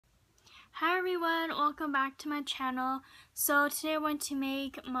Hi everyone, welcome back to my channel. So today I want to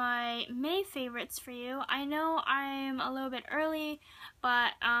make my May favorites for you. I know I'm a little bit early,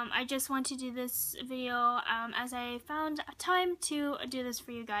 but I just want to do this video as I found time to do this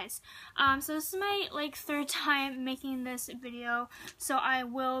for you guys. So this is my third time making this video, so I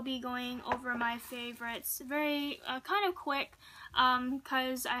will be going over my favorites very kind of quick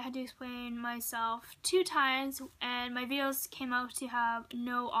because I had to explain myself 2 times and my videos came out to have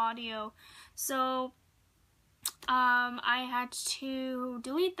no audio. So I had to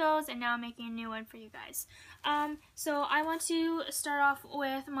delete those and now I'm making a new one for you guys. So I want to start off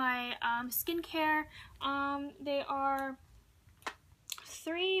with my skincare. There are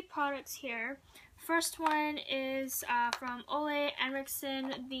 3 products here. First one is from Ole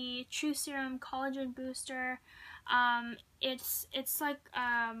Henriksen, the True Serum Collagen Booster. It's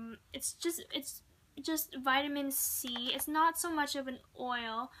just vitamin C. It's not so much of an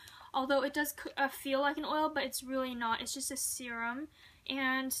oil, although it does feel like an oil, but it's really not. It's just a serum,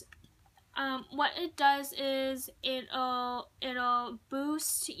 and what it does is it'll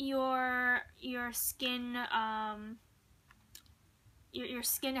boost your skin your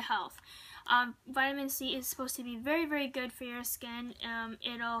skin health. Vitamin C is supposed to be very, very good for your skin.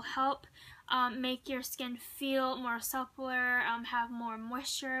 It'll help make your skin feel more suppler, have more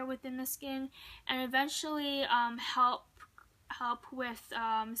moisture within the skin, and eventually help with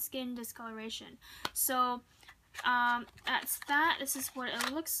skin discoloration. So that's that. This is what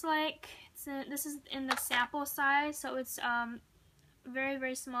it looks like. This is in the sample size, so it's very,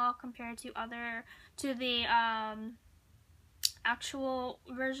 very small compared to the actual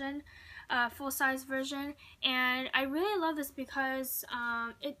version, full-size version. And I really love this because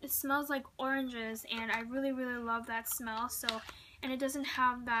it smells like oranges, and I really, really love that smell. So, and it doesn't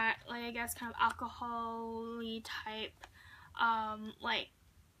have that, like, I guess, kind of alcohol-y type like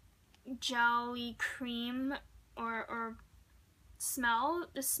jelly cream or smell.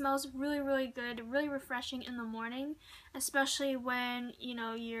 This smells really, really good, really refreshing in the morning, especially when, you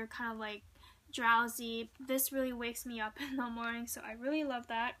know, you're kind of like drowsy. This really wakes me up in the morning, so I really love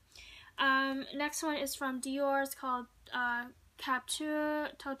that. Next one is from Dior. It's called Capture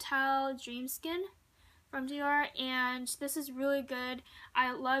Total Dream Skin from Dior, and this is really good.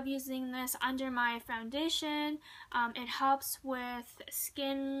 I love using this under my foundation. It helps with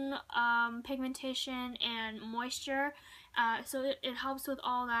skin pigmentation and moisture, so it helps with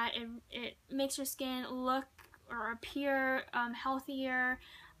all that. It makes your skin look or appear healthier.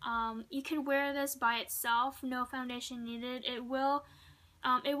 You can wear this by itself, no foundation needed. It won't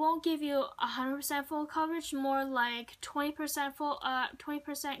give you 100% full coverage, more like 20%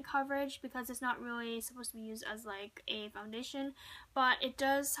 20% coverage, because it's not really supposed to be used as like a foundation, but it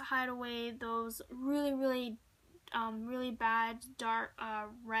does hide away those really, really really bad dark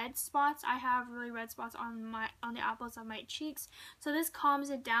red spots. I have really red spots on the apples of my cheeks, so this calms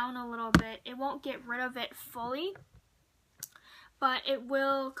it down a little bit. It won't get rid of it fully, but it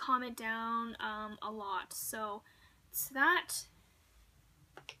will calm it down a lot. So it's that.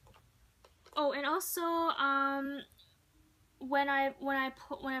 Oh, and also when I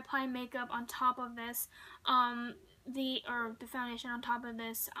apply makeup on top of this, the foundation on top of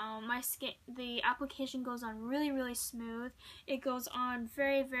this, the application goes on really, really smooth. It goes on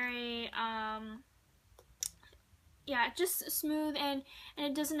very, very yeah, just smooth, and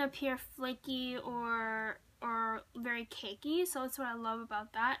it doesn't appear flaky or very cakey, so that's what I love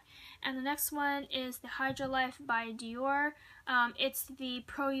about that. And the next one is the Hydra Life by Dior. It's the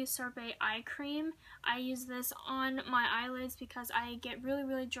Pro Usurpe Eye Cream. I use this on my eyelids because I get really,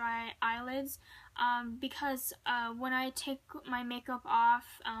 really dry eyelids, because when I take my makeup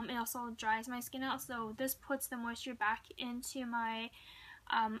off, it also dries my skin out, so this puts the moisture back into my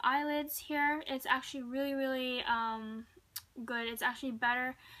eyelids here. It's actually really, really good. It's actually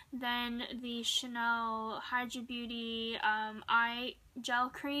better than the Chanel Hydra Beauty eye gel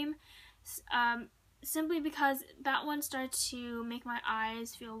cream, simply because that one started to make my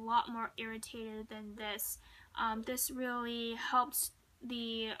eyes feel a lot more irritated than this. This really helps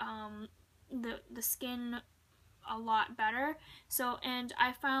the skin a lot better. So, and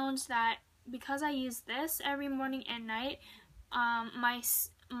I found that because I use this every morning and night, my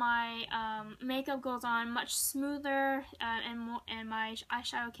makeup goes on much smoother, and my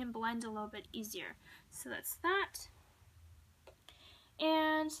eyeshadow can blend a little bit easier. So that's that.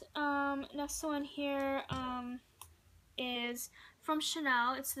 And next one here is from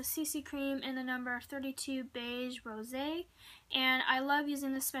Chanel. It's the CC Cream in the number 32 Beige Rosé, and I love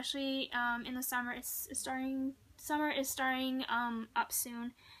using this, especially in the summer. Summer is starting up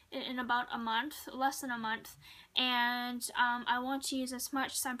soon, in about a month, less than a month, and I want to use as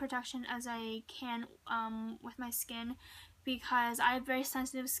much sun protection as I can with my skin, because I have very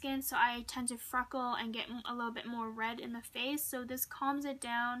sensitive skin, so I tend to freckle and get a little bit more red in the face. So this calms it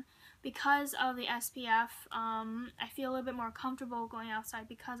down. Because of the SPF, I feel a little bit more comfortable going outside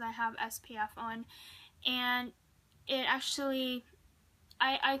because I have SPF on. And it actually,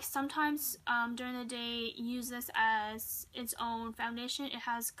 I sometimes during the day use this as its own foundation. It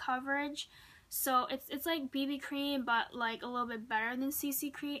has coverage, so it's like BB cream, but like a little bit better than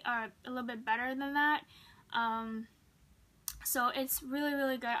CC cream, or a little bit better than that. So it's really,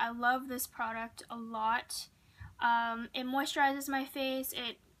 really good. I love this product a lot. It moisturizes my face.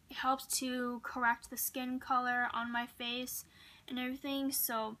 It helps to correct the skin color on my face and everything.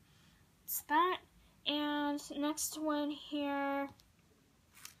 So it's that. And next one here,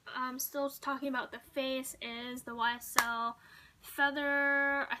 still talking about the face, is the YSL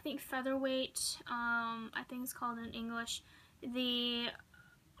Feather, I think Featherweight, I think it's called in English, the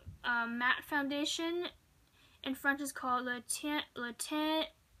matte foundation. In French is called Le Teint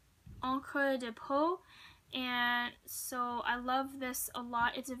Encre de Peau, and so I love this a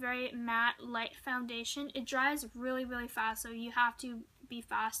lot. It's a very matte, light foundation. It dries really, really fast, so you have to be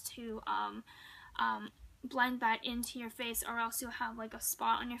fast to blend that into your face, or else you'll have like a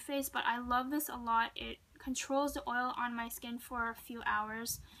spot on your face. But I love this a lot. It controls the oil on my skin for a few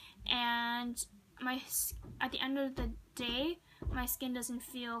hours, and at the end of the day, my skin doesn't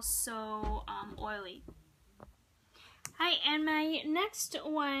feel so oily. Hi, and my next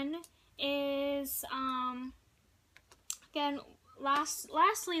one is again,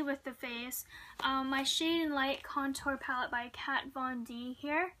 lastly with the face, my Shade and Light Contour Palette by Kat Von D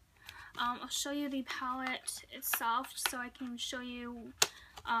here. I'll show you the palette itself so I can show you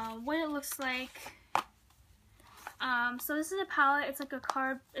what it looks like. So this is a palette.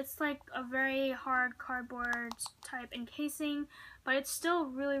 It's like a very hard cardboard type encasing, but it's still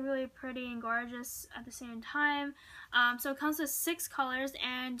really, really pretty and gorgeous at the same time. So it comes with 6 colors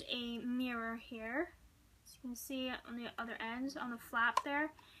and a mirror here, as you can see on the other end, on the flap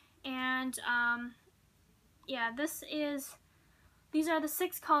there. And yeah, these are the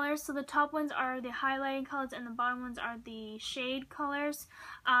 6 colors. So the top ones are the highlighting colors and the bottom ones are the shade colors.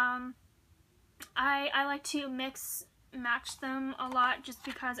 I like to match them a lot, just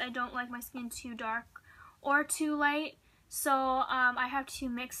because I don't like my skin too dark or too light. So I have to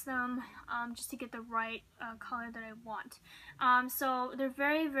mix them just to get the right color that I want. So they're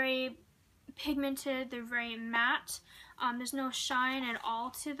very, very pigmented. They're very matte. There's no shine at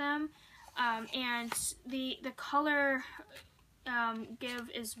all to them. And the color give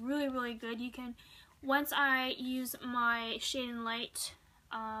is really, really good. You can, once I use my Shade and Light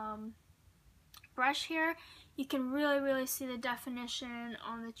brush here, you can really, really see the definition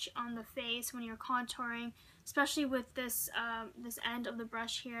on the face when you're contouring, especially with this this end of the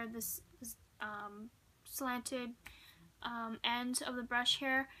brush here, this slanted end of the brush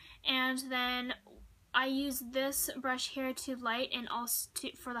here. And then I use this brush here to light, and also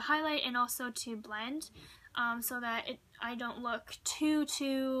for the highlight, and also to blend, so that I don't look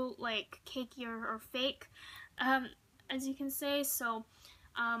too like cakey or fake, as you can say. So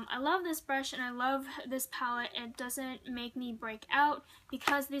I love this brush and I love this palette. It doesn't make me break out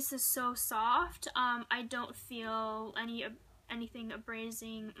because this is so soft. I don't feel anything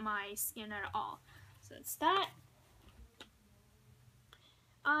abrasing my skin at all. So it's that.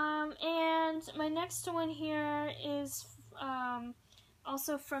 And my next one here is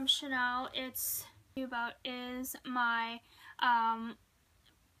also from Chanel. It's is my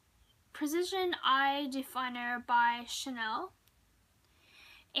Precision Eye Definer by Chanel.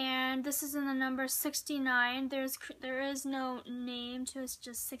 And this is in the number 69. There is no name to it, it's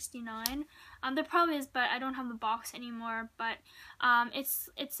just 69. There probably is, but I don't have the box anymore. But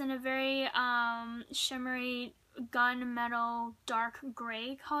it's in a very shimmery gunmetal dark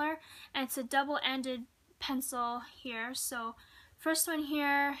gray color, and it's a double-ended pencil here. So first one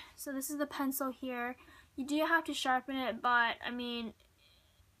here, so this is the pencil here. You do have to sharpen it, but I mean,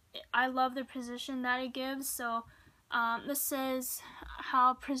 I love the precision that it gives. So this is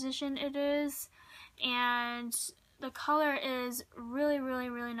how precision it is, and the color is really, really,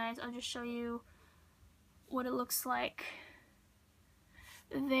 really nice. I'll just show you what it looks like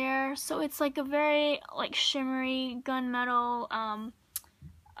there. So it's like a very like shimmery gunmetal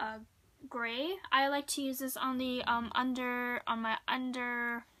gray. I like to use this on the on my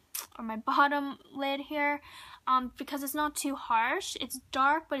under my bottom lid here, because it's not too harsh. It's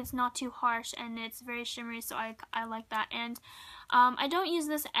dark, but it's not too harsh, and it's very shimmery, so I like that. And I don't use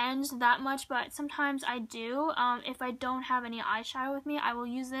this end that much, but sometimes I do. If I don't have any eyeshadow with me, I will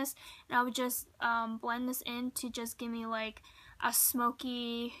use this, and I would just blend this in to just give me like a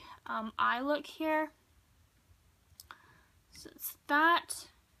smoky eye look here. So it's that.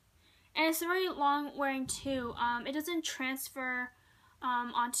 And it's very long wearing too. It doesn't transfer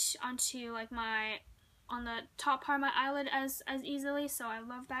onto like on the top part of my eyelid as easily, so I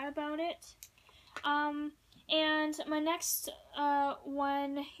love that about it. And my next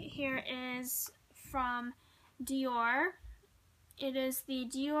one here is from Dior. It is the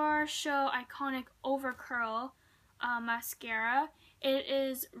Dior Show Iconic Over Curl mascara. It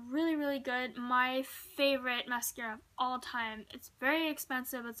is really, really good. My favorite mascara of all time. It's very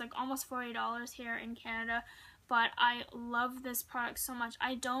expensive. It's like almost $40 here in Canada, but I love this product so much.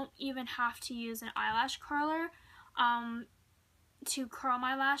 I don't even have to use an eyelash curler to curl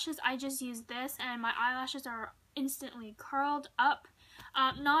my lashes. I just use this, and my eyelashes are instantly curled up.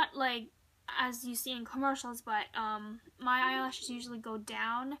 Not like as you see in commercials, but my eyelashes usually go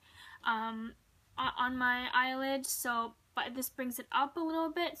down on my eyelid, so but this brings it up a little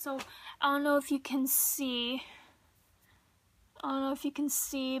bit. So I don't know if you can see.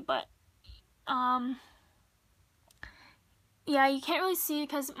 But yeah, you can't really see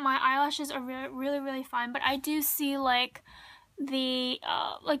because my eyelashes are really, really fine. But I do see like the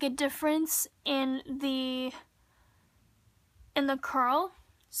like a difference in the curl.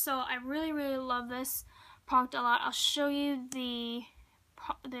 So I really, really love this product a lot. I'll show you the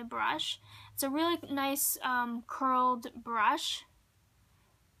brush. It's a really nice curled brush.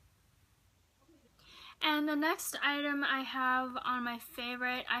 And the next item I have on my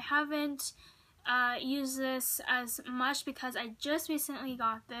favorite, I haven't used this as much because I just recently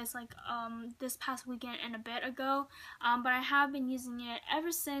got this like this past weekend and a bit ago, but I have been using it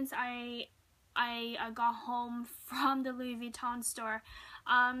ever since I got home from the Louis Vuitton store.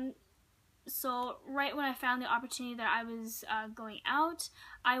 So right when I found the opportunity that I was going out,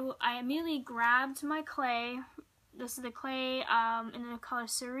 I immediately grabbed my clay. This is the clay in the color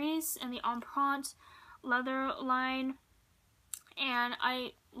Cerise in the Empreinte leather line, and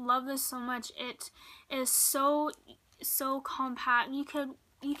I love this so much. It is so compact. You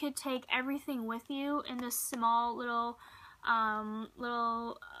could take everything with you in this small little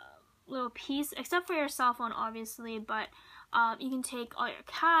little piece, except for your cell phone, obviously, but you can take all your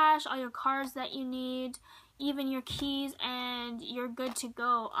cash, all your cards that you need, even your keys, and you're good to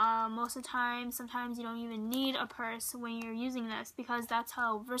go. Most of the time, sometimes you don't even need a purse when you're using this because that's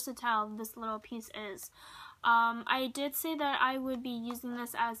how versatile this little piece is. I did say that I would be using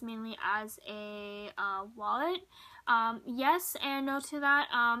this as mainly as a wallet. Yes and no to that.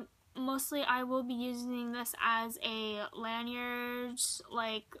 Mostly I will be using this as a lanyard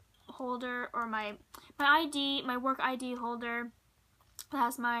like holder, or my ID, my work ID holder. It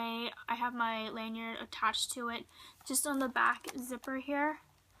has I have my lanyard attached to it just on the back zipper here.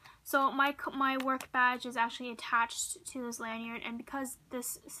 So my work badge is actually attached to this lanyard, and because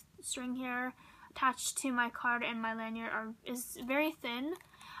this string here attached to my card and my lanyard is very thin,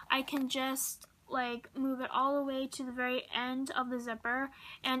 I can just like move it all the way to the very end of the zipper,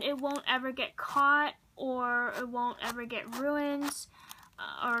 and it won't ever get caught, or it won't ever get ruined,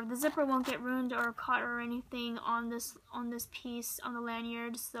 or the zipper won't get ruined or caught or anything on this piece on the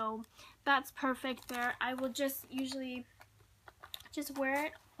lanyard. So that's perfect there. I will just usually just wear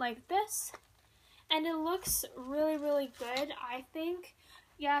it like this, and it looks really, really good, I think.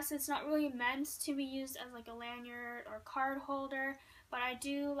 Yes, it's not really meant to be used as like a lanyard or card holder, but I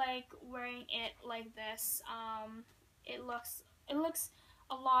do like wearing it like this. It looks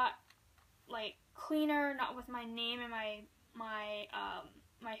a lot like cleaner, not with my name and my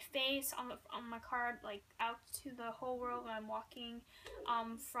face on my card like out to the whole world when I'm walking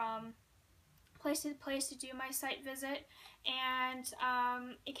from place to place to do my site visit. And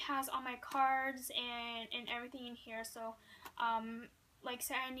it has all my cards and everything in here. So like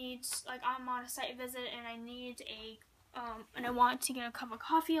say I'm on a site visit and I need and I want to get a cup of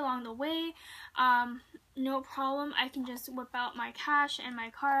coffee along the way, no problem. I can just whip out my cash and my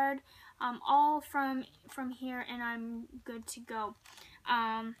card all from here, and I'm good to go.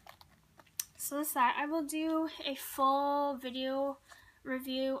 So that's that. I will do a full video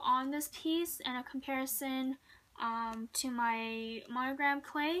review on this piece and a comparison to my monogram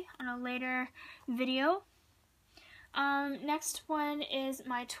clay on a later video. Next one is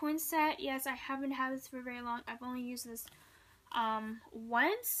my Twinset. Yes, I haven't had this for very long. I've only used this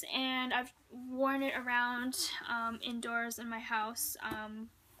once, and I've worn it around indoors in my house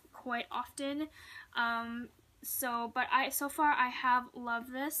quite often. But so far I have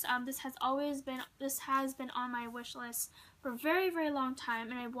loved this. This has been on my wish list for a very, very long time,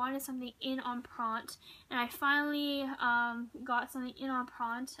 and I wanted something in en prant, and I finally got something in en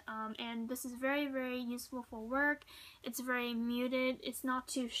prant, and this is very, very useful for work. It's very muted. It's not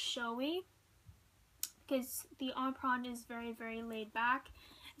too showy because the en prant is very, very laid back.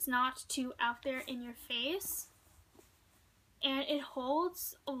 It's not too out there in your face. And it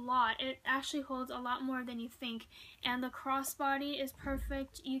holds a lot. It actually holds a lot more than you think. And the crossbody is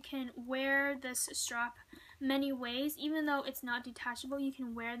perfect. You can wear this strap many ways. Even though it's not detachable, you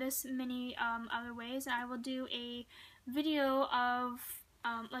can wear this many other ways. And I will do a video of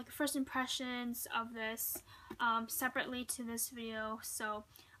like first impressions of this separately to this video. So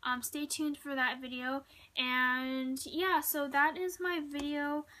stay tuned for that video. And yeah, so that is my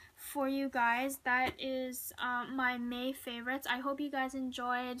video for you guys. That is my May favorites. I hope you guys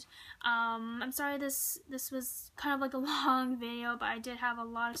enjoyed. I'm sorry this was kind of like a long video, but I did have a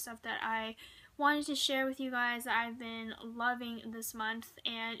lot of stuff that I wanted to share with you guys that I've been loving this month.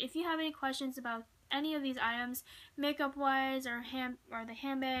 And if you have any questions about any of these items, makeup wise, or the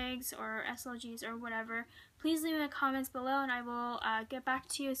handbags or SLGs or whatever, please leave in the comments below, and I will get back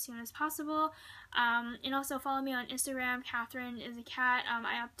to you as soon as possible. And also follow me on Instagram, Catherine is a cat.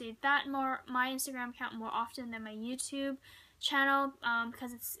 I update my Instagram account more often than my YouTube channel,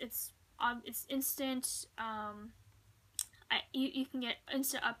 because it's instant. You can get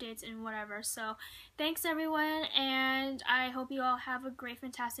instant updates and whatever. So thanks everyone, and I hope you all have a great,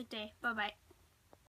 fantastic day. Bye bye.